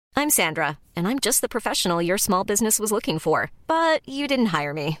I'm Sandra, and I'm just the professional your small business was looking for. But you didn't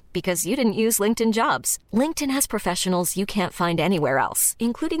hire me because you didn't use LinkedIn Jobs. LinkedIn has professionals you can't find anywhere else,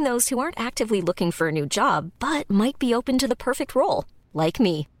 including those who aren't actively looking for a new job, but might be open to the perfect role, like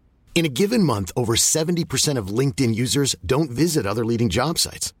me. In a given month, over 70% of LinkedIn users don't visit other leading job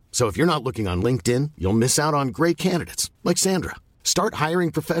sites. So if you're not looking on LinkedIn, you'll miss out on great candidates like Sandra. Start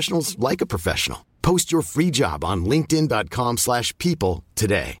hiring professionals like a professional. Post your free job on linkedin.com/people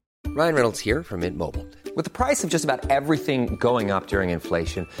today. Ryan Reynolds here from Mint Mobile. With the price of just about everything going up during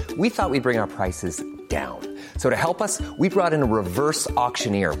inflation, we thought we'd bring our prices down. So to help us, we brought in a reverse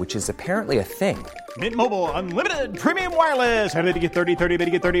auctioneer, which is apparently a thing. Mint Mobile Unlimited Premium Wireless. How to get 30, 30, bit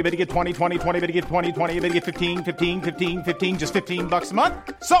to get 30, bit to get 20, 20, 20, bit to get 20, 20, bit to get 15, 15, 15, 15, just $15 a month?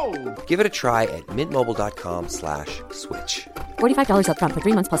 Sold! Give it a try at mintmobile.com/switch. $45 up front for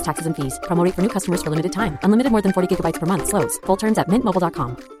 3 months plus taxes and fees. Promo rate for new customers for limited time. Unlimited more than 40 gigabytes per month. Slows full terms at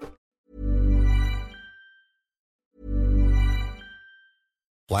mintmobile.com.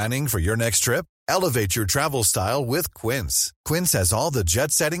 Planning for your next trip? Elevate your travel style with Quince. Quince has all the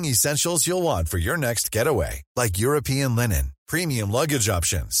jet-setting essentials you'll want for your next getaway, like European linen, premium luggage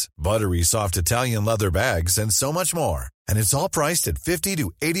options, buttery soft Italian leather bags, and so much more. And it's all priced at 50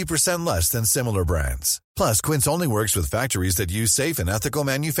 to 80% less than similar brands. Plus, Quince only works with factories that use safe and ethical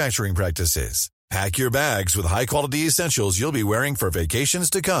manufacturing practices. Pack your bags with high-quality essentials you'll be wearing for vacations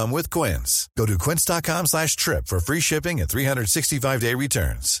to come with Quince. Go to quince.com/trip for free shipping and 365-day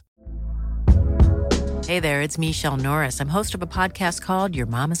returns. Hey there, it's Michelle Norris. I'm host of a podcast called Your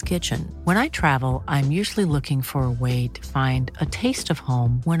Mama's Kitchen. When I travel, I'm usually looking for a way to find a taste of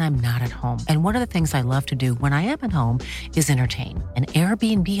home when I'm not at home. And one of the things I love to do when I am at home is entertain. And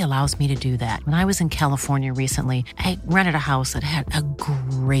Airbnb allows me to do that. When I was in California recently, I rented a house that had a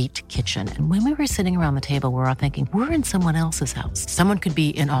great kitchen. And when we were sitting around the table, we were all thinking, we're in someone else's house. Someone could be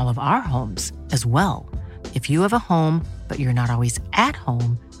in all of our homes as well. If you have a home, but you're not always at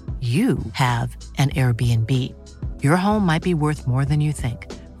home, you have an Airbnb. Your home might be worth more than you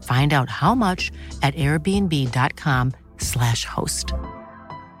think. Find out how much at airbnb.com/host.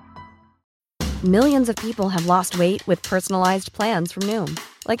 Millions of people have lost weight with personalized plans from Noom.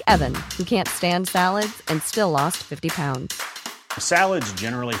 Like Evan, who can't stand salads and still lost 50 pounds. Salads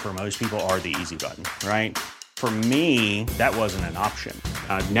generally for most people are the easy button, right? For me, that wasn't an option.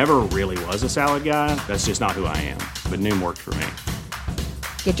 I never really was a salad guy. That's just not who I am. But Noom worked for me.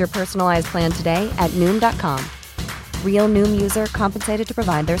 Get your personalized plan today at Noom.com. Real Noom user compensated to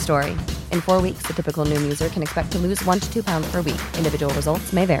provide their story. In 4 weeks, the typical Noom user can expect to lose 1 to 2 pounds per week. Individual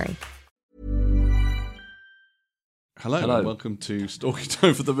results may vary. Hello. And welcome to Stalking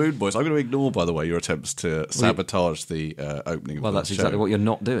Time for the Moon Boys. I'm going to ignore, by the way, your attempts to sabotage the opening of the show. Well, that's exactly what you're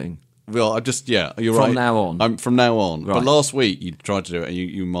not doing. Well, you're right. From now on. From now on. Right. But last week you tried to do it, and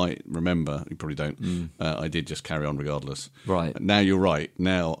you might remember, you probably don't, I did just carry on regardless. Right. Now you're right.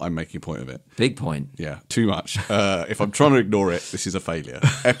 Now I'm making a point of it. Big point. Yeah, too much. If I'm trying to ignore it, this is a failure.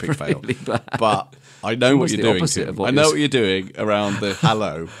 Epic fail. Really bad. But I know what you're doing. I know what you're doing around the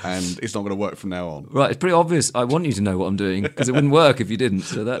hello, and it's not going to work from now on. Right, it's pretty obvious. I want you to know what I'm doing, because it wouldn't work if you didn't.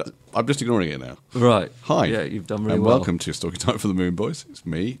 So that I'm just ignoring it now. Right. Hi. Yeah, you've done really and well. Welcome to Stalking Time for the Moon Boys. It's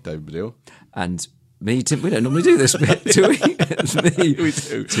me, David Baddiel. And me, Tim. We don't normally do this bit, do we? It's me. We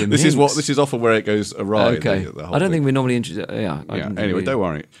do. Tim this Hinks. is often where it goes awry. Okay. The whole I don't thing. think we normally introduce. Yeah. Anyway, don't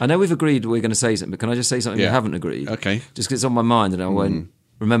worry. I know we've agreed we're going to say something, but can I just say something we haven't agreed? Okay. Just because it's on my mind and I won't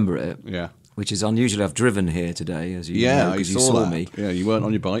remember it. Yeah. Which is unusual. I've driven here today, as you know, because you saw that. me. Yeah, you weren't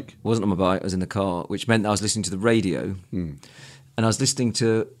on your bike. I wasn't on my bike. I was in the car, which meant that I was listening to the radio, and I was listening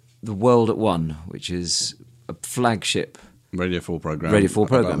to The World at One, which is a flagship Radio 4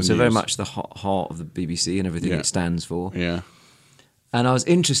 programme. So very much the heart of the BBC and everything it stands for. Yeah. And I was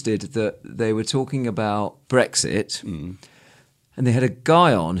interested that they were talking about Brexit, and they had a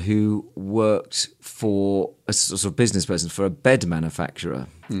guy on who worked for a sort of business person for a bed manufacturer.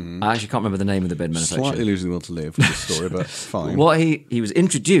 I actually can't remember the name of the bed manufacturer. Slightly losing the will to live with this story, but fine. What he was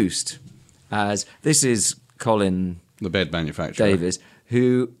introduced as, this is Colin... The bed manufacturer. Davis,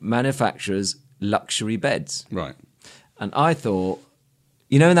 who manufactures luxury beds. Right. And I thought,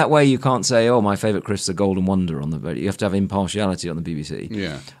 you know, in that way you can't say, oh, my favourite crisps are Golden Wonder on the radio. You have to have impartiality on the BBC.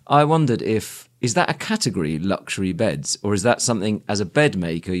 Yeah. I wondered is that a category, luxury beds, or is that something, as a bed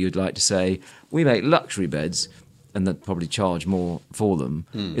maker, you'd like to say, we make luxury beds, and they'd probably charge more for them.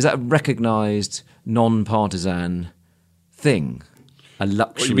 Is that a recognised, non-partisan thing? A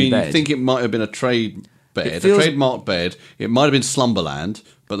luxury bed? You think it might have been a trade bed, It feels- a trademark bed. It might have been Slumberland,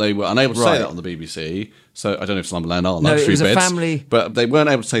 but they were unable to say Right. that on the BBC. So I don't know if Slumberland are No, it luxury was a beds, family- but they weren't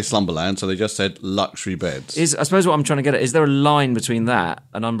able to say Slumberland, so they just said luxury beds. I suppose what I'm trying to get at, is there a line between that,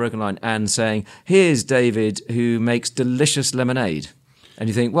 an unbroken line, and saying, here's David who makes delicious lemonade? And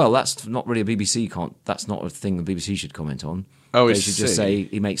you think, well, that's not really a BBC that's not a thing the BBC should comment on. Oh, they I should just see. say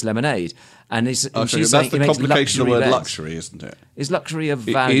he makes lemonade. And she's That's saying the he makes complication of the word beds. luxury, isn't it? Is luxury a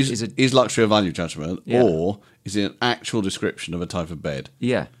value? Is luxury a value judgment, Yeah. or is it an actual description of a type of bed?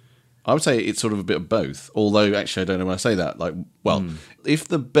 Yeah. I would say it's sort of a bit of both, although actually I don't know when I say that. If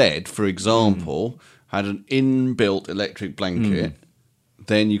the bed, for example, had an inbuilt electric blanket,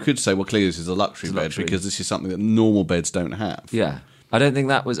 then you could say, well, clearly this is a luxury bed because this is something that normal beds don't have. Yeah. I don't think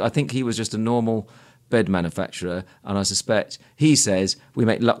that was... I think he was just a normal bed manufacturer, and I suspect he says, we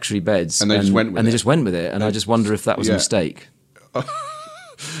make luxury beds. And they just went with it. They just went with it, and I just wonder if that was a Yeah. mistake.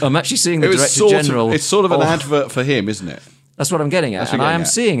 I'm actually seeing the It was Director General... It's sort of an advert for him, isn't it? That's what I'm getting at, That's and what I you're am getting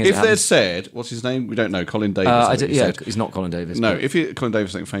at. seeing it. If they'd said, what's his name? We don't know, Colin Davis. Said. He's not Colin Davis. No, but- Colin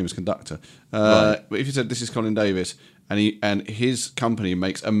Davis, I think, famous conductor. Right. But if you said this is Colin Davis and his company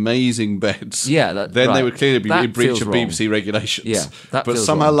makes amazing beds, Yeah, then right. they would clearly be That in breach feels of wrong. BBC regulations. Yeah, that but feels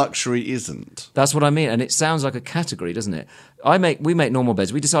somehow wrong. luxury isn't. That's what I mean, and it sounds like a category, doesn't it? We make normal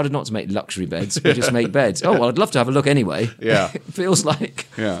beds. We decided not to make luxury beds. We just make beds. Oh well, I'd love to have a look anyway. Yeah. It feels like.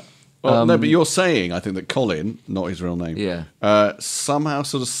 Yeah. Well, no, but you're saying, I think, that Colin, not his real name, Yeah. somehow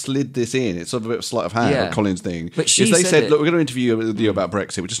sort of slid this in. It's sort of a bit of sleight of hand, Yeah. like Colin's thing. But she if they said said, it- look, we're going to interview you about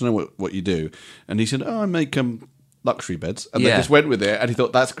Brexit, we just know what you do. And he said, I make luxury beds. And they Yeah. just went with it, and he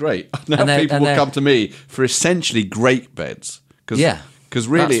thought, that's great. Now And people will come to me for essentially great beds. Because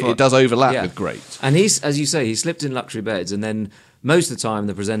really, That's what- it does overlap yeah. with great. And he's, as you say, he slipped in luxury beds, and then most of the time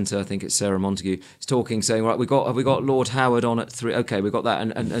the presenter, I think it's Sarah Montague, is talking, saying, right, have we got Lord Howard on at 3? Okay, we've got that.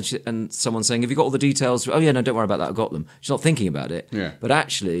 And someone saying, have you got all the details? Oh yeah, no, don't worry about that, I've got them. She's not thinking about it. Yeah. But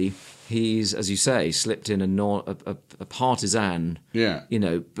actually, he's, as you say, slipped in a partisan,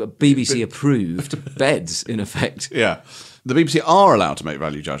 BBC approved beds, in effect. Yeah. The BBC are allowed to make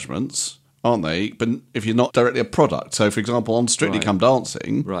value judgments, aren't they? But if you're not directly a product. So, for example, on Strictly Right. Come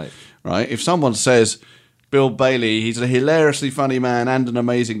Dancing, Right. if someone says, Bill Bailey, he's a hilariously funny man and an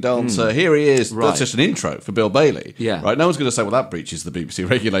amazing dancer, here he is, Right. that's just an intro for Bill Bailey. Yeah. Right? No one's going to say, well, that breaches the BBC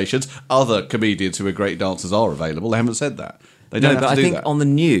regulations. Other comedians who are great dancers are available. They haven't said that. They don't have but to I do think that. on the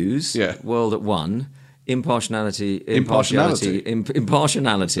news, Yeah. World at One, impartiality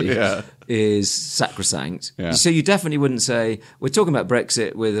Yeah. is sacrosanct. Yeah. So you definitely wouldn't say, we're talking about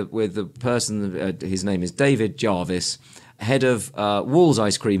Brexit with the person, his name is David Jarvis, head of Wall's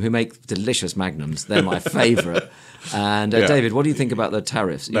Ice Cream, who make delicious magnums. They're my favourite. And Yeah. David, what do you think about the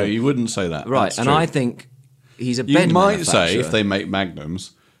tariffs? No, you wouldn't say that. Right, That's and true. I think he's a You bed might say, manufacturer. if they make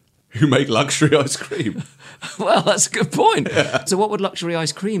magnums, who make luxury ice cream. Well, that's a good point. So what would luxury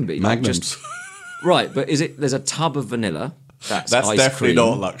ice cream be? Like Magnums. Right, but there's a tub of vanilla. That's That's ice definitely cream.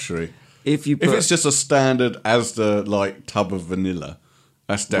 not luxury. If If it's just a standard Asda tub of vanilla,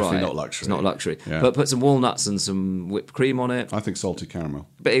 that's definitely Right, not luxury. It's not luxury. Yeah. But put some walnuts and some whipped cream on it. I think salted caramel.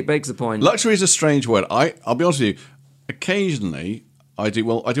 But it begs the point. Luxury is a strange word. I'll be honest with you. Occasionally, I do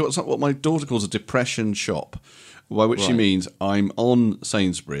what my daughter calls a depression shop, by which she Right. means I'm on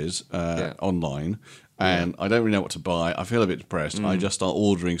Sainsbury's online. And I don't really know what to buy. I feel a bit depressed. I just start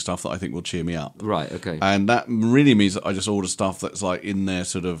ordering stuff that I think will cheer me up. Right, okay. And that really means that I just order stuff that's in their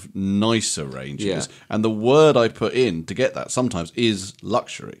sort of nicer ranges. Yeah. And the word I put in to get that sometimes is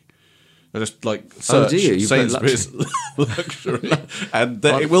luxury. I just search do you? You put Sainsbury's luxury, and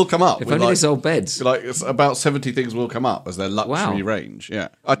then it will come up. If with, only they sold beds. it's about 70 things will come up as their luxury Wow. range. Yeah,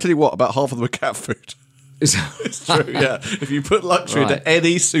 I tell you what, about half of them are cat food. It's true, yeah. If you put luxury Right. into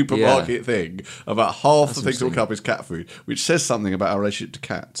any supermarket thing, about half the things that will come up is cat food, which says something about our relationship to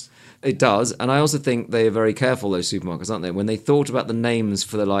cats. It does, and I also think they are very careful, those supermarkets, aren't they? When they thought about the names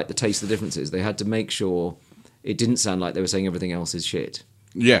for the taste of the differences, they had to make sure it didn't sound like they were saying everything else is shit.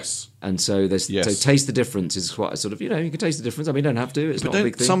 Yes. And so there's Yes. so taste the difference is quite a sort of, you can taste the difference. I mean, you don't have to. It's But not a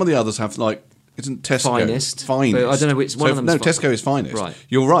big thing. some of the others have isn't Tesco Finest. Finest? But I don't know which one of them No, is Tesco is finest. Right.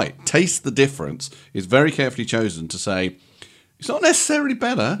 You're right. Taste the difference is very carefully chosen to say it's not necessarily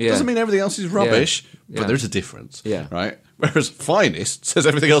better. Yeah. Doesn't mean everything else is rubbish, Yeah. but there's a difference. Yeah. Right. Whereas finest says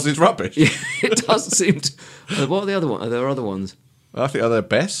everything else is rubbish. It does seem to. What are the other ones? Are there other ones? I think they're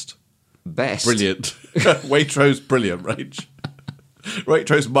best. Best. Brilliant. Waitrose brilliant range.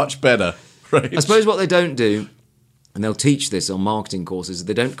 Waitrose much better range. I suppose what they don't do And they'll teach this on marketing courses.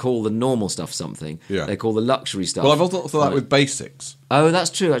 They don't call the normal stuff something. Yeah. They call the luxury stuff. Well, I've also thought that with basics. Oh, that's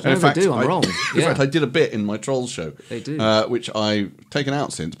true. I In fact, do. I'm wrong. In fact, I did a bit in my Trolls show. They do. Which I've taken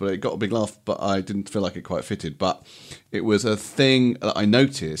out since, but it got a big laugh, but I didn't feel like it quite fitted. But it was a thing that I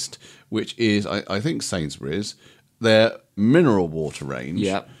noticed, which is, I think Sainsbury's, their mineral water range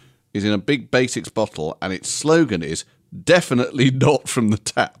is in a big basics bottle, and its slogan is, definitely not from the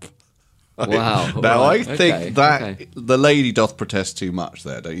tap. Wow. Now, right. I think that the lady doth protest too much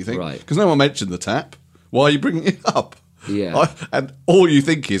there, don't you think? Right. Because no one mentioned the tap. Why are you bringing it up? Yeah. And all you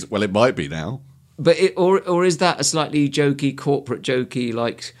think is, well, it might be now. But or is that a slightly jokey, corporate jokey,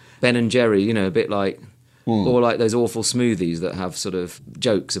 like Ben and Jerry, a bit like... Or like those awful smoothies that have sort of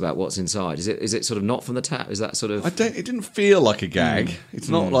jokes about what's inside. Is it sort of not from the tap? Is that sort of... It didn't feel like a gag. It's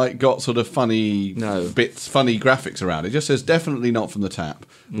not like got sort of funny bits, funny graphics around it. It just says definitely not from the tap,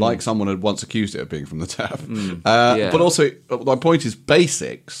 like someone had once accused it of being from the tap. But also, my point is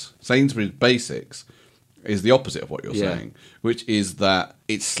basics, Sainsbury's basics, is the opposite of what you're saying, which is that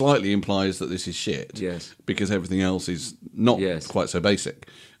it slightly implies that this is shit. Yes. Because everything else is not quite so basic.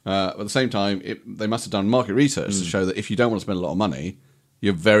 At the same time, they must have done market research to show that if you don't want to spend a lot of money,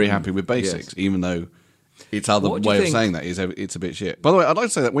 you're very happy with basics, even though its other way of saying that is it's a bit shit. By the way, I'd like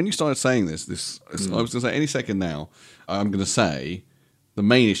to say that when you started saying this I was going to say any second now, I'm going to say the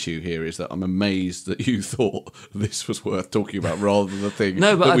main issue here is that I'm amazed that you thought this was worth talking about rather than the thing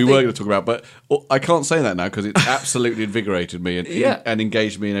that we were going to talk about. But I can't say that now because it's absolutely invigorated me and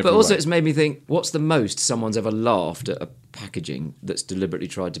engaged me in every way. But also it's made me think, what's the most someone's ever laughed at a packaging that's deliberately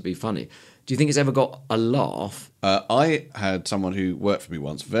tried to be funny? Do you think it's ever got a laugh? I had someone who worked for me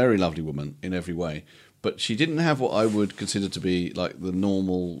once, very lovely woman in every way, but she didn't have what I would consider to be like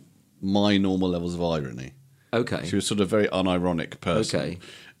my normal levels of irony. Okay. She was sort of a very unironic person. Okay.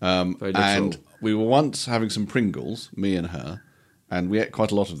 Very and we were once having some Pringles, me and her, and we ate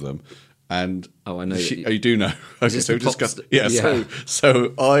quite a lot of them. And I know. You do know. Okay, so we discussed. Yeah.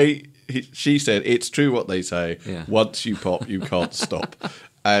 She said, "It's true what they say. Yeah. Once you pop, you can't stop."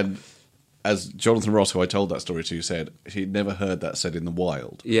 And as Jonathan Ross, who I told that story to, said, he'd never heard that said in the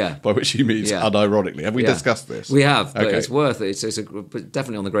wild. Yeah. By which he means unironically. Have we discussed this? We have, but it's worth it. It's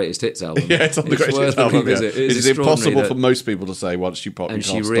definitely on the Greatest Hits album. Yeah, it's on the Greatest Hits album. Yeah. It is impossible for most people to say, once you pop, you can't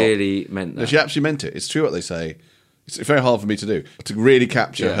stop. And she really meant that. No, she actually meant it. It's true what they say. It's very hard for me to do, to really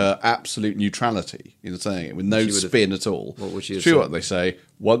capture her absolute neutrality in saying it with no spin at all. What would she have It's true said? what they say,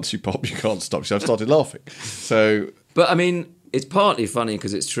 once you pop, you can't stop. So I started laughing. But I mean, it's partly funny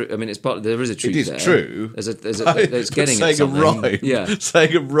because it's true. I mean, there is a truth there. It is true. There's getting saying at something. a rhyme, yeah,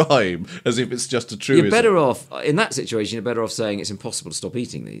 saying a rhyme as if it's just a truism. You're better off in that situation. You're better off saying it's impossible to stop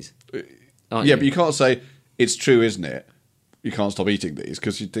eating these. But you can't say it's true, isn't it? You can't stop eating these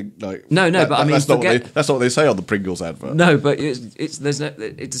because you think like no. But I mean, that's not what they say on the Pringles advert. No, but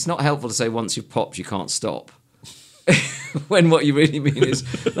it's not helpful to say once you've popped, you can't stop. When what you really mean is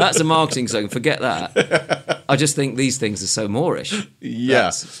that's a marketing slogan. Forget that. I just think these things are so Moorish.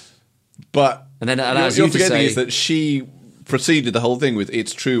 Yes, but and then it allows you're you to forgetting say is that she preceded the whole thing with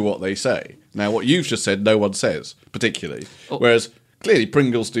 "it's true what they say." Now, what you've just said, no one says particularly, whereas clearly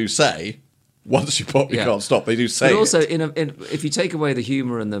Pringles do say, "Once you pop, you can't stop." They do say. But also, it. If you take away the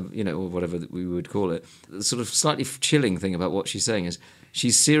humour and the or whatever we would call it, the sort of slightly chilling thing about what she's saying is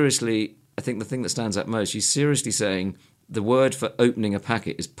she's seriously. I think the thing that stands out most, she's seriously saying the word for opening a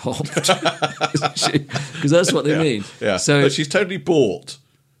packet is popped. Because that's what they mean. Yeah. So but she's totally bought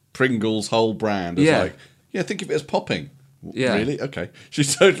Pringles' whole brand as think of it as popping. Yeah. Really? Okay.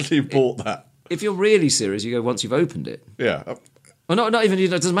 She's totally bought that. If you're really serious, you go once you've opened it. Yeah. Well, not even, it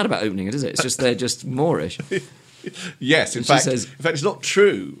doesn't matter about opening it, is it? It's just they're just Moorish. Yes, in fact, it's not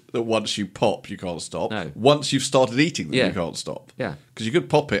true that once you pop, you can't stop. No. Once you've started eating them, you can't stop. Yeah. Because you could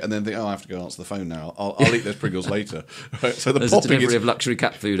pop it and then think, I have to go answer the phone now. I'll eat those Pringles later. Right, so there's a delivery of luxury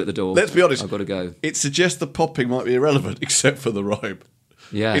cat food at the door. Let's be honest. I've got to go. It suggests the popping might be irrelevant, except for the rhyme.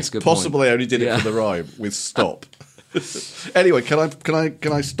 Yeah, it's possible they only did it for the rhyme with stop. Anyway, can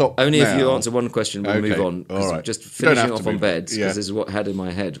I stop? Only now? if you answer one question, we'll move on. All right. Just finishing off on beds, because this is what I had in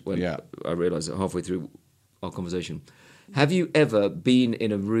my head when I realised that halfway through our conversation. Have you ever been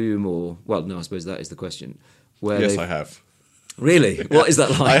in a room or... Well, no, I suppose that is the question. Yes, I have. Really? Yeah. What is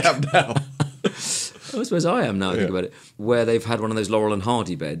that like? I have now. I suppose I am now, I think about it. Where they've had one of those Laurel and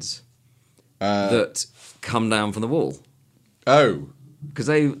Hardy beds that come down from the wall. Oh. Because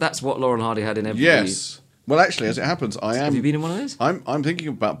that's what Laurel and Hardy had in every... Yes. Well, actually, as it happens, I am... Have you been in one of those? I'm thinking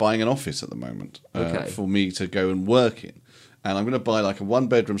about buying an office at the moment for me to go and work in. And I'm going to buy like a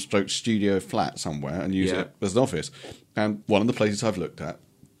one-bedroom stroke studio flat somewhere and use it as an office. And one of the places I've looked at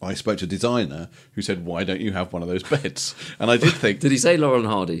I spoke to a designer who said, "Why don't you have one of those beds?" And I did think, Did he say Laurel and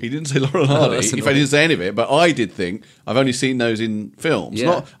Hardy? he didn't say Laurel and Hardy. that's In fact, annoying. he didn't say any of it. But I did think I've only seen those in films.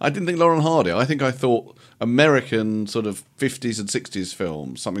 Yeah. I didn't think Laurel and Hardy. I thought American sort of 50s and 60s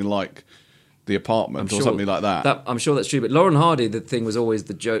films, something like The Apartment or something like that. I'm sure that's true. But Laurel and Hardy, the thing was always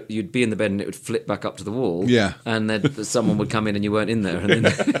the joke. You'd be in the bed and it would flip back up to the wall. Yeah. And then someone would come in and you weren't in there. And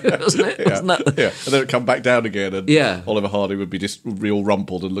then, wasn't it? Wasn't that Yeah, and then it'd come back down again, and Yeah. Oliver Hardy would be just real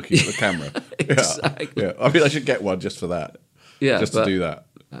rumpled and looking at the camera. Exactly. Yeah. I mean, I should get one just for that. Yeah, just but- to do that.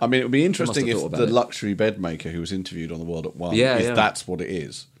 I mean, it would be interesting have if thought the about it. luxury bed maker who was interviewed on The World at One, Yeah, if yeah. that's what it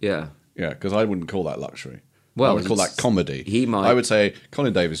is. Yeah. Yeah, because I wouldn't call that luxury. Well, I would call that it's- comedy. he might- I would say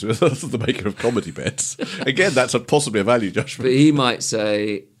Colin Davis was the maker of comedy beds. Again, that's possibly a value judgment. But he might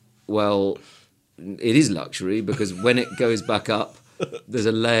say, well, it is luxury because when it goes back up, there's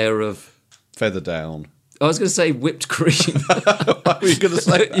a layer of... Feather down. I was going to say whipped cream. Why were you going to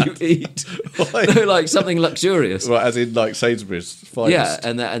say that you that? eat. Why? No, like something luxurious. Right, as in like Sainsbury's finest. Yeah,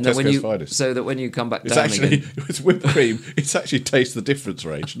 and then when Tesco's you... finest. So that when you come back It's down actually again... it's whipped cream. It's actually taste the difference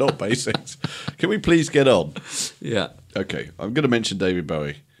range, not basics. Can we please get on? Yeah. Okay, I'm going to mention David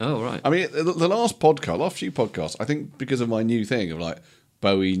Bowie. Oh, right. I mean, the last few podcasts, I think because of my new thing of like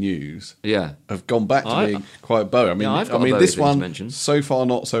Bowie news, Yeah. have gone back to being quite Bowie. I mean, Yeah, I've got a Bowie this thing to one mention. so far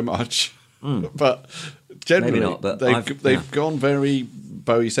not so much, but generally Maybe not, but they've gone very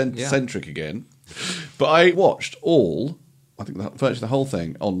Bowie centric again. But I watched virtually the whole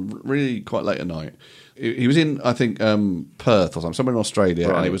thing on really quite late at night. He was in, I think, Perth or somewhere in Australia,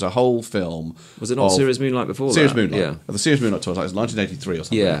 and Right. it was a whole film. Was it not of- Serious Moonlight before Serious that? Moonlight. Yeah. The Serious Moonlight tour, like it was 1983 or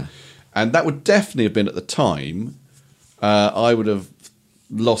something. Yeah. And that would definitely have been at the time, I would have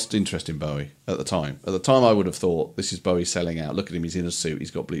lost interest in Bowie at the time. At the time, I would have thought, this is Bowie selling out. Look at him, he's in a suit,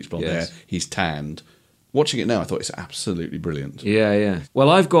 he's got bleached blonde Yes. hair, he's tanned. Watching it now, I thought it's absolutely brilliant. Yeah, yeah. Well,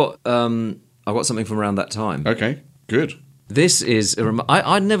 I've got something from around that time. Okay, good. This is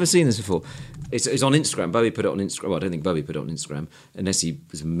I'd never seen this before. It's on Instagram. Bowie put it on Instagram. Well, I don't think Bowie put it on Instagram, unless he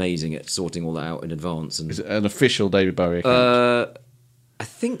was amazing at sorting all that out in advance. And Is it an official David Bowie account? I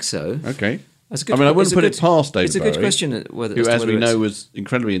think so. Okay. That's a good, I mean, I wouldn't it's a put good- it past David It's a Bowie, good question. Whether, who, as we know, it's- was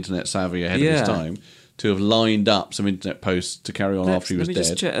incredibly internet savvy ahead of his Yeah. time, to have lined up some internet posts to carry on after he was Let me dead.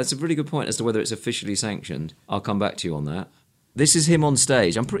 just check. That's a really good point as to whether it's officially sanctioned. I'll come back to you on that. This is him on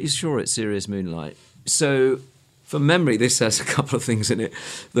stage. I'm pretty sure it's Serious Moonlight. So, from memory, this has a couple of things in it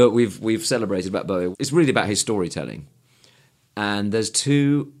that we've celebrated about Bowie. It's really about his storytelling, and there's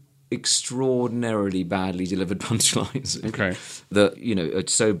two extraordinarily badly delivered punchlines. Okay. That are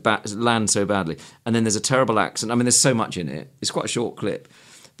so land so badly, and then there's a terrible accent. I mean, there's so much in it. It's quite a short clip,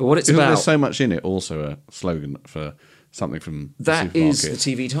 but what it's Isn't about. there so much in it also a slogan for something from the That is the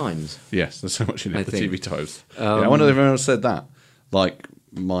supermarket? TV Times. Yes, there's so much in it I for think. TV Times. Yeah, I wonder if anyone said that. Like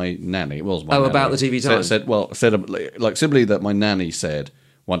my nanny, it was my nanny. about the TV Times? Said like simply that my nanny said,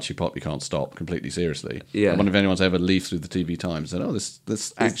 once you pop, you can't stop, completely seriously. Yeah. I wonder if anyone's ever leafed through the TV Times and,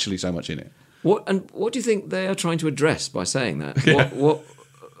 there's actually so much in it. What do you think they are trying to address by saying that? What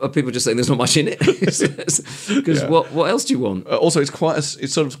are people just saying? There's not much in it because what else do you want? Also,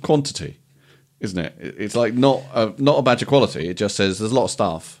 it's sort of quantity, isn't it? It's like not a badge of quality. It just says there's a lot of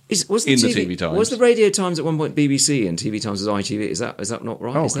stuff Was in the TV Times. Was the Radio Times at one point BBC and TV Times was ITV? Is that not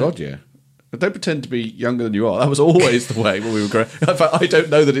right? Oh, Is that- God, yeah. But don't pretend to be younger than you are. That was always the way when we were growing. In fact, I don't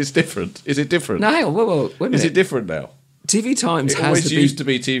know that it's different. Is it different? No, hang on, whoa, wait a minute. Is it different now? TV Times It has always to used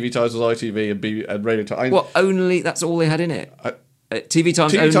be. to be TV Times was ITV and Radio Times. What, only that's all they had in it? TV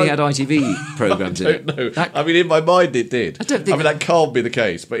Times only Time- had ITV programs in I it. don't know. That- I mean, in my mind, it did. I don't think- mean, that can't be the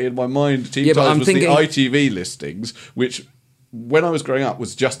case. But in my mind, TV Yeah, but Times I'm was thinking- the ITV listings, which, when I was growing up,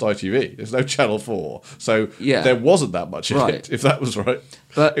 was just ITV. There's no Channel 4. So Yeah. there wasn't that much in Right. it, if that was right.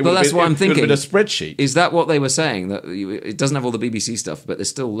 But It would have that's been- what I'm It would thinking. have been a spreadsheet Is that what they were saying? That it doesn't have all the BBC stuff, but there's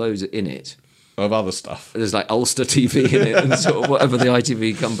still loads in it. of other stuff. There's like Ulster TV in it and sort of whatever the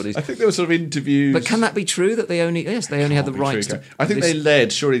ITV companies. I think there were sort of interviews. But can that be true that they only had the rights to? I think this- they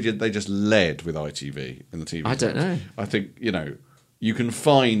led. Surely they just led with ITV in the TV. I don't Times. know. I think you can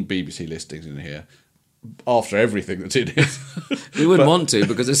find BBC listings in here after everything that's in it. We wouldn't want to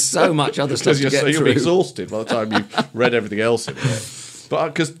because there's so much other stuff to get you'll through. be exhausted by the time you've read everything else in it. But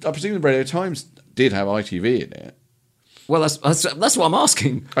because I presume the Radio Times did have ITV in it. Well, that's what I'm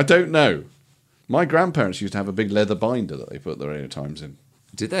asking. I don't know. My grandparents used to have a big leather binder that they put the Radio Times in.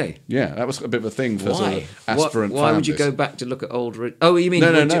 Did they? Yeah, that was a bit of a thing for sort Why? of aspirant Why would you founders. go back to look at old... Oh, you mean...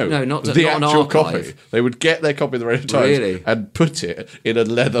 No, not the an actual archive. copy. They would get their copy of the Radio Times Really? and put it in a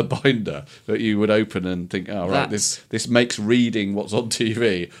leather binder that you would open and think, oh, right, this makes reading what's on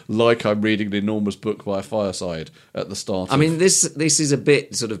TV like I'm reading an enormous book by a fireside at the start. I mean, this is a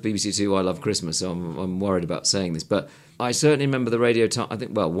bit sort of BBC Two, I Love Christmas, so I'm worried about saying this, but I certainly remember the Radio Times, I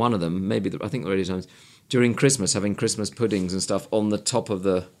think, well, one of them, I think the Radio Times, during Christmas, having Christmas puddings and stuff on the top of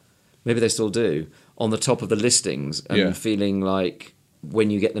the... Maybe they still do, on the top of the listings and feeling like when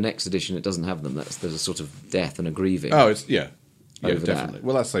you get the next edition it doesn't have them. There's a sort of death and a grieving. Oh, it's definitely. that.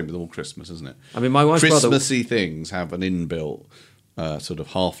 Well, that's the same with all Christmas, isn't it? I mean, my wife's brother... Christmassy things have an inbuilt sort of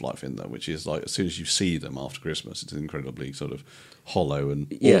half-life in them, which is like as soon as you see them after Christmas, it's incredibly sort of hollow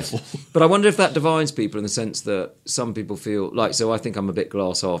and awful. But I wonder if that divides people in the sense that some people feel like... So I think I'm a bit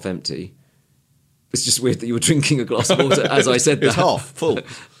glass half empty. It's just weird that you were drinking a glass of water as I said that. It's half full.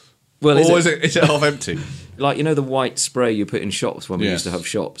 Well, is it half empty? Like, you know the white spray you put in shops when we used to have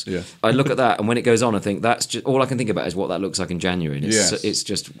shops? Yeah. I look at that and when it goes on I think that's just... All I can think about is what that looks like in January. And it's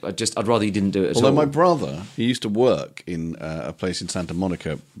just... I'd rather you didn't do it at all. Although my brother, he used to work in a place in Santa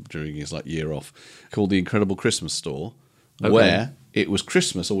Monica during his year off called the Incredible Christmas Store, where it was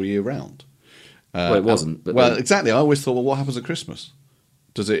Christmas all year round. Well, it wasn't. But well, exactly. I always thought, well, what happens at Christmas?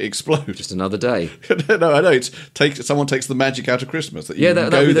 Does it explode? Just another day. No, I know. Someone takes the magic out of Christmas. That you can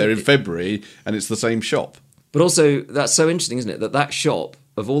go there in February and it's the same shop. But also, that's so interesting, isn't it? That shop,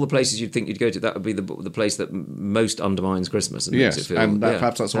 of all the places you'd think you'd go to, that would be the place that most undermines Christmas. And makes it feel, and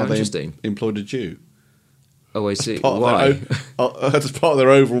perhaps that's why they employed a Jew. Oh, I see. Why? That's part of their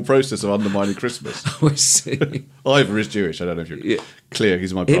overall process of undermining Christmas. Oh, I see. Ivor is Jewish. I don't know if you're clear.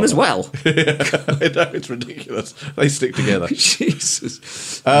 He's my brother. Him as well. I know, it's ridiculous. They stick together.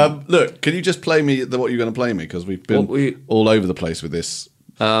 Jesus. Look, can you just play me what you're going to play me? Because we've been all over the place with this.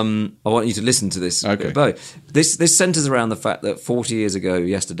 I want you to listen to this. Okay. Bo. This centres around the fact that 40 years ago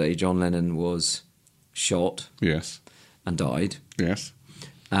yesterday, John Lennon was shot. Yes. And died. Yes.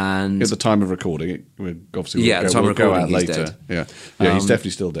 And at the time of recording, at the time of recording, he's later. Dead. Yeah, he's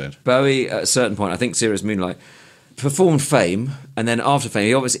definitely still dead. Bowie, at a certain point, I think Serious Moonlight, performed Fame, and then after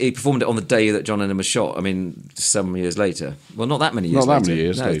Fame, he performed it on the day that John Lennon was shot. I mean, some years later. Well, not that many years later. Not that many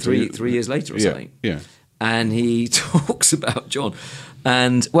years later. Three years later or something. Yeah. And he talks about John.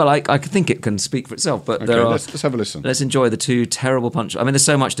 And, well, I think it can speak for itself, but let's have a listen. Let's enjoy the two terrible punch. I mean, there's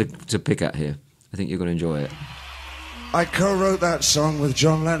so much to pick at here. I think you're going to enjoy it. I co-wrote that song with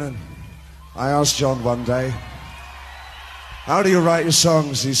John Lennon. I asked John one day, how do you write your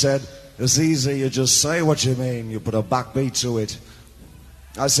songs? He said, it's easy, you just say what you mean, you put a backbeat to it.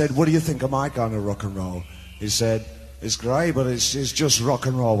 I said, what do you think of my kind of rock and roll? He said, it's great, but it's just rock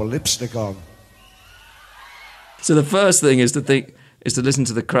and roll with lipstick on. So the first thing is to listen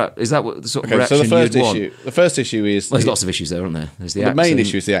to the crap. Is that what the sort of reaction you'd want? The first issue is... Well, there's lots of issues there, aren't there? There's the accent. main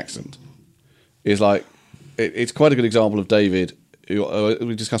issue is the accent. It's like, it's quite a good example of David, who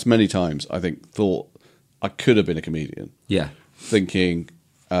we discussed many times, I think, thought I could have been a comedian. Yeah. Thinking,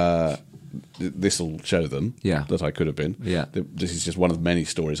 this will show them that I could have been. Yeah. This is just one of many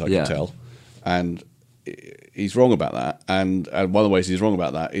stories I can tell. And he's wrong about that. And one of the ways he's wrong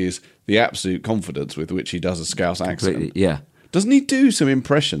about that is the absolute confidence with which he does a Scouse accent. Yeah. Doesn't he do some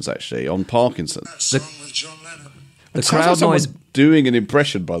impressions, actually, on Parkinson? The crowd noise... doing an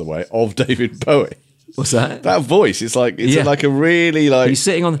impression, by the way, of David Bowie. What's that? That voice, it's like a really he's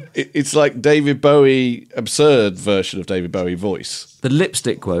sitting on... It's like David Bowie, absurd version of David Bowie voice. The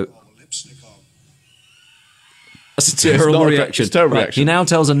lipstick quote. That's a terrible reaction. It's a terrible reaction. He now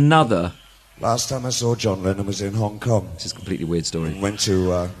tells another... Last time I saw John Lennon was in Hong Kong. This is a completely weird story. Went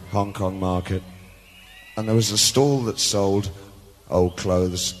to Hong Kong market, and there was a stall that sold old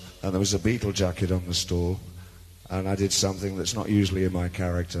clothes, and there was a Beatle jacket on the stall. And I did something that's not usually in my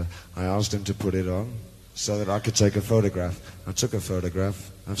character. I asked him to put it on so that I could take a photograph. I took a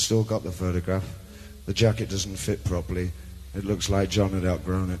photograph. I've still got the photograph. The jacket doesn't fit properly. It looks like John had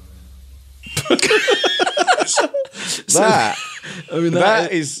outgrown it. That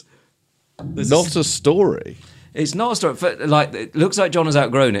is not a story. It's not a story. It looks like John has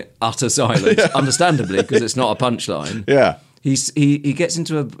outgrown it. Utter silence, understandably, because it's not a punchline. Yeah. He gets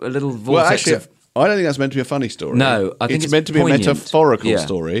into a little vortex well, actually, of... I don't think that's meant to be a funny story. No, I think it's meant to be poignant. A metaphorical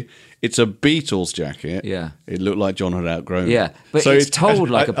story. It's a Beatles jacket. Yeah. It looked like John had outgrown it. Yeah, but so it's told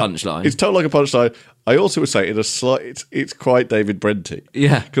like a punchline. It's told like a punchline. I also would say it's quite David Brenty.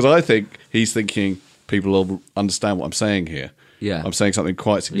 Yeah. Because I think he's thinking people will understand what I'm saying here. Yeah. I'm saying something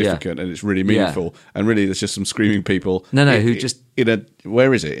quite significant and it's really meaningful. And really, there's just some screaming people. Who just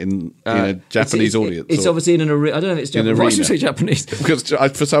where is it in a Japanese audience? It's obviously in an arena. I don't know if it's Japanese. Why should you say Japanese? Because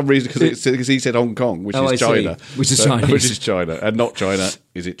for some reason, because he said Hong Kong, which is China, which is Chinese, which is China, and not China.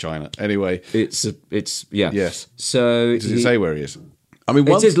 Is it China? Anyway, it's yes. So does it say where he is? I mean,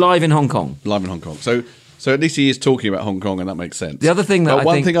 it is live in Hong Kong. Live in Hong Kong. So at least he is talking about Hong Kong, and that makes sense. The other thing that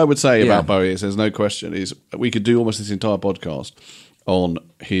one thing I would say about Bowie is, there's no question, is we could do almost this entire podcast on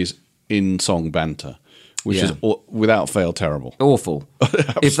his in-song banter, which is without fail terrible, awful.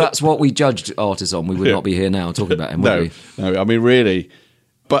 If that's what we judged artists on, we would not be here now talking about him. Would we? No. I mean, really.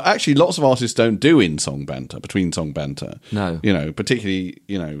 But actually, lots of artists don't do in-song banter, between-song banter. No, particularly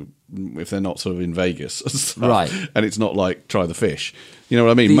if they're not sort of in Vegas, and stuff, right? And it's not like Try the Fish. You know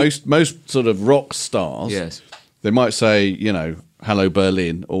what I mean? Most sort of rock stars, yes, they might say Hello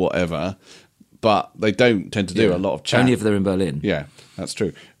Berlin or whatever, but they don't tend to do a lot of chat. Only if they're in Berlin. Yeah, that's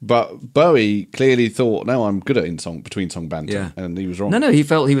true. But Bowie clearly thought, no, I'm good at between-song banter, and he was wrong. No, he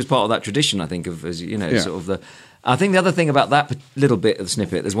felt he was part of that tradition. I think of sort of the. I think the other thing about that little bit of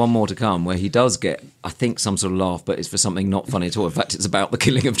snippet, there's one more to come where he does get, I think, some sort of laugh, but it's for something not funny at all. In fact, it's about the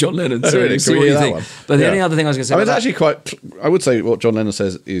killing of John Lennon. So really? see what you think. But the only other thing I was going to say, it's actually quite. I would say what John Lennon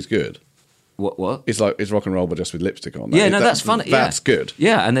says is good. What? It's rock and roll, but just with lipstick on. That's funny. That's good.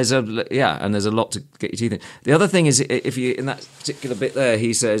 Yeah, and there's a lot to get your teeth in. The other thing is, if you in that particular bit there,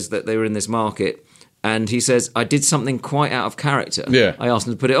 he says that they were in this market, and he says, "I did something quite out of character." Yeah, I asked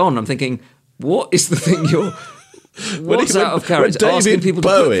him to put it on. I'm thinking, what is the thing you're? What's out of character? Asking people to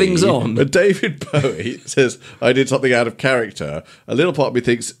put things on. When David Bowie says, "I did something out of character," a little part of me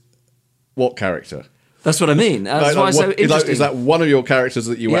thinks, "What character?" That's what I mean. That's why it's so interesting. Is that one of your characters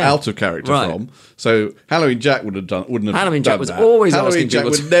that you were out of character from? So Halloween Jack wouldn't have Halloween Jack done was that. always Halloween asking Jack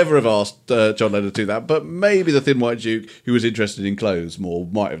people would never have asked John Lennon to do that, but maybe the Thin White Duke, who was interested in clothes more,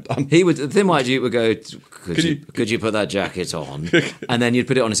 might have done. The Thin White Duke would go, could you put that jacket on? And then you'd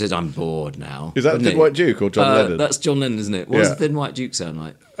put it on and says, "I'm bored now." Is that the Thin White Duke or John Lennon? That's John Lennon, isn't it? What does the Thin White Duke sound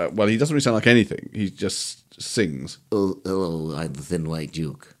like? Well, he doesn't really sound like anything. He just sings. Oh, hello, I'm the Thin White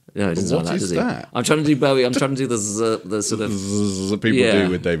Duke. No, it doesn't sound like that, does that? I'm trying to do Bowie. I'm trying to do the sort of the people do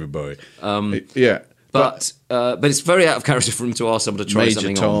with David Bowie. But it's very out of character for him to ask someone to try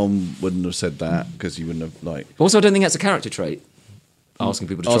something Major on. Tom wouldn't have said that because he wouldn't have Also, I don't think that's a character trait. Asking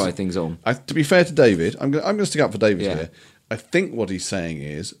people to try things on. To be fair to David, I'm going to stick up for David here. I think what he's saying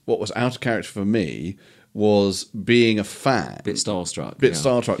is what was out of character for me was being a fan, bit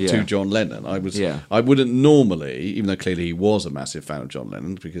starstruck to John Lennon. I wouldn't normally, even though clearly he was a massive fan of John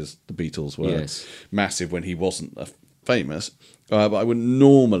Lennon because the Beatles were massive when he wasn't famous, but I wouldn't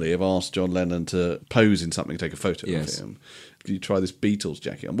normally have asked John Lennon to pose in something, take a photo of him. Could you try this Beatles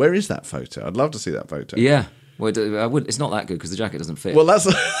jacket on? Where is that photo? I'd love to see that photo. Yeah. Well, I wouldn't. It's not that good because the jacket doesn't fit. Well, that's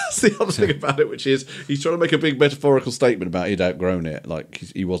the other thing about it, which is he's trying to make a big metaphorical statement about he'd outgrown it, like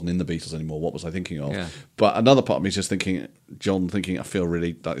he wasn't in the Beatles anymore. What was I thinking of? Yeah. But another part of me is just thinking, I feel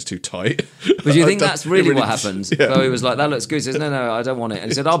really like it's too tight. But do you think that's really what happened? Yeah. Bowie was like, "That looks good." He says, "No, I don't want it." And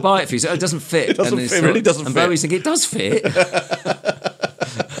he said, "I'll buy it for you." He said, "It doesn't fit." It really doesn't fit. And Bowie's thinking, "It does fit."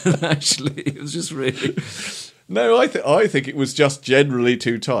 And actually, it was just really. No, I think it was just generally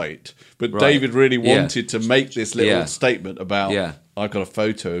too tight. But David really wanted to make this little statement about, I've got a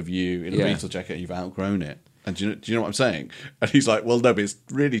photo of you in a Beatles jacket, you've outgrown it. And do you know what I'm saying? And he's like, well, no, but it's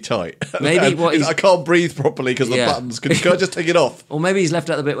really tight. Maybe I can't breathe properly because of the buttons. Can I just take it off? Or maybe he's left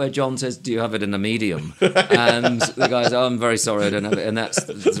out the bit where John says, "Do you have it in a medium?" And the guy's, "Oh, I'm very sorry, I don't have it." And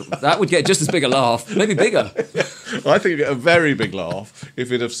that would get just as big a laugh, maybe bigger. I think you'd get a very big laugh if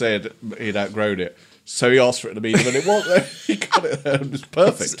he'd have said he'd outgrown it. So he asked for it in a medium, and it was. He got it there. It was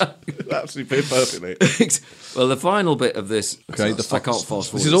perfect. Absolutely perfectly. Well, the final bit of this. Okay, I can't fast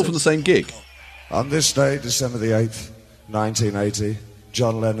forward. This is all from the same gig. On this day, December the 8th, 1980,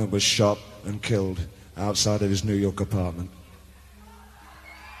 John Lennon was shot and killed outside of his New York apartment.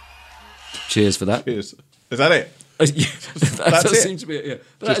 Cheers for that. Cheers. Is that it? That does seem to be it, yeah.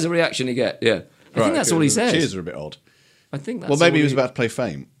 But that is a reaction you get, yeah. I think that's all he says. Cheers are a bit odd. I think that's Well, maybe he was about to play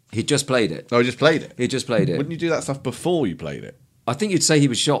Fame. He just played it. Oh, he just played it? He just played it. Wouldn't you do that stuff before you played it? I think you'd say he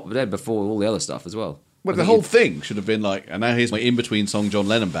was shot dead before all the other stuff as well. Well, the whole thing should have been like, and now here's my in-between song John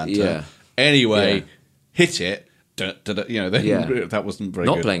Lennon banter. Yeah. Anyway, hit it. That wasn't very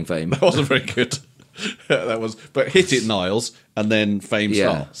good. Not playing Fame. That wasn't very good. But hit it, Niles, and then Fame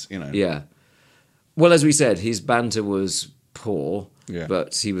starts. Yeah. Well, as we said, his banter was poor, Yeah.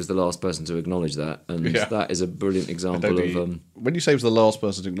 But he was the last person to acknowledge that, and that is a brilliant example of. When you say he was the last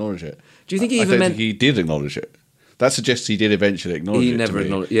person to acknowledge it, do you think he think he did acknowledge it? That suggests he did eventually acknowledge it. He never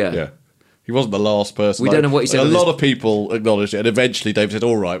acknowledged. Yeah. He wasn't the last person. We don't know what he said. A lot of people acknowledged it, and eventually David said,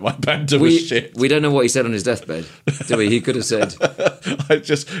 "All right, my banter was shit." We don't know what he said on his deathbed, do we? He could have said, "I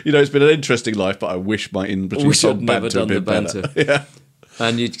just, it's been an interesting life, but I wish my in-between song banter had been better." Yeah.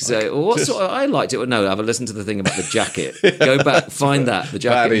 And you'd say, "Well, what sort of, I liked it." Well, no, have a listen to the thing about the jacket. Go back, find that. The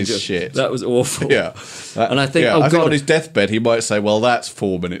jacket. That is shit. That was awful. Yeah. And I think, I think on his deathbed, he might say, "Well, that's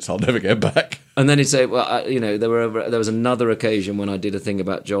 4 minutes. I'll never get back." And then he'd say, "Well, there was another occasion when I did a thing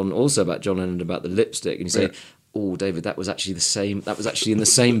about John Lennon about the lipstick," and you say, "Oh, David, that was actually the same. That was actually in the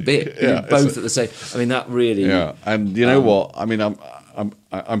same bit. Both at the same." I mean, that really. Yeah, and you know what? I mean, I'm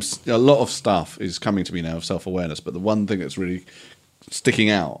a lot of stuff is coming to me now of self-awareness, but the one thing that's really sticking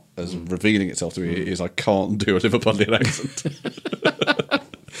out as revealing itself to me is I can't do a Liverpudlian accent.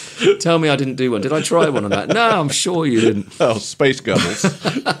 Tell me I didn't do one. Did I try one on that? No, I'm sure you didn't. Oh, space gobbles.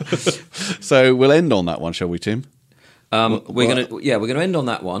 So we'll end on that one, shall we, Tim? We're gonna end on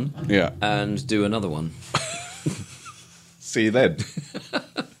that one. Yeah, and do another one. See you then.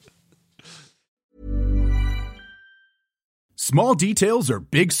 Small details are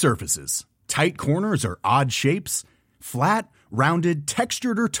big surfaces. Tight corners are odd shapes. Flat, rounded,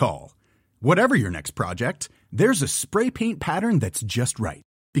 textured, or tall. Whatever your next project, there's a spray paint pattern that's just right.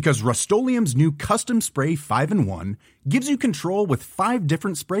 Because Rust-Oleum's new Custom Spray 5-in-1 gives you control with 5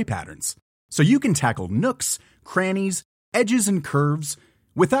 different spray patterns. So you can tackle nooks, crannies, edges, and curves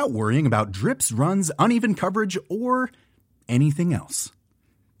without worrying about drips, runs, uneven coverage, or anything else.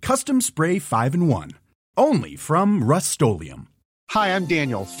 Custom Spray 5-in-1. Only from Rust-Oleum. Hi, I'm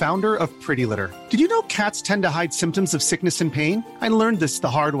Daniel, founder of Pretty Litter. Did you know cats tend to hide symptoms of sickness and pain? I learned this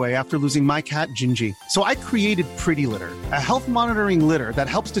the hard way after losing my cat, Gingy. So I created Pretty Litter, a health monitoring litter that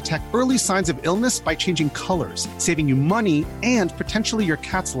helps detect early signs of illness by changing colors, saving you money and potentially your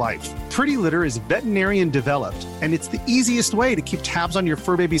cat's life. Pretty Litter is veterinarian developed, and it's the easiest way to keep tabs on your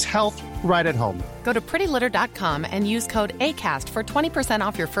fur baby's health right at home. Go to prettylitter.com and use code ACAST for 20%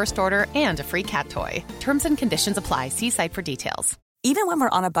 off your first order and a free cat toy. Terms and conditions apply. See site for details. Even when we're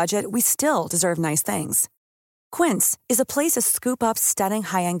on a budget, we still deserve nice things. Quince is a place to scoop up stunning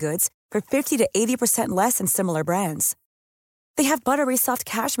high-end goods for 50 to 80% less than similar brands. They have buttery soft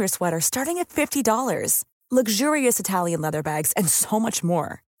cashmere sweaters starting at $50, luxurious Italian leather bags, and so much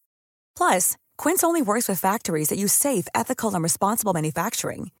more. Plus, Quince only works with factories that use safe, ethical, and responsible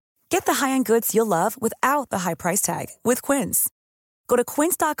manufacturing. Get the high-end goods you'll love without the high price tag with Quince. Go to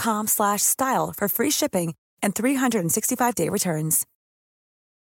quince.com/style for free shipping and 365-day returns.